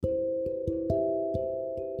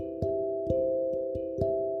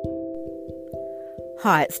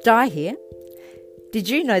Hi, it's Di here. Did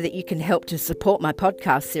you know that you can help to support my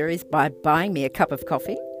podcast series by buying me a cup of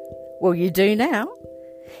coffee? Well, you do now.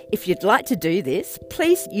 If you'd like to do this,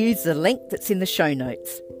 please use the link that's in the show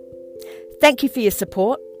notes. Thank you for your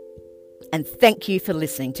support, and thank you for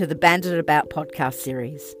listening to the Bandit About podcast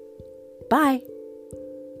series. Bye.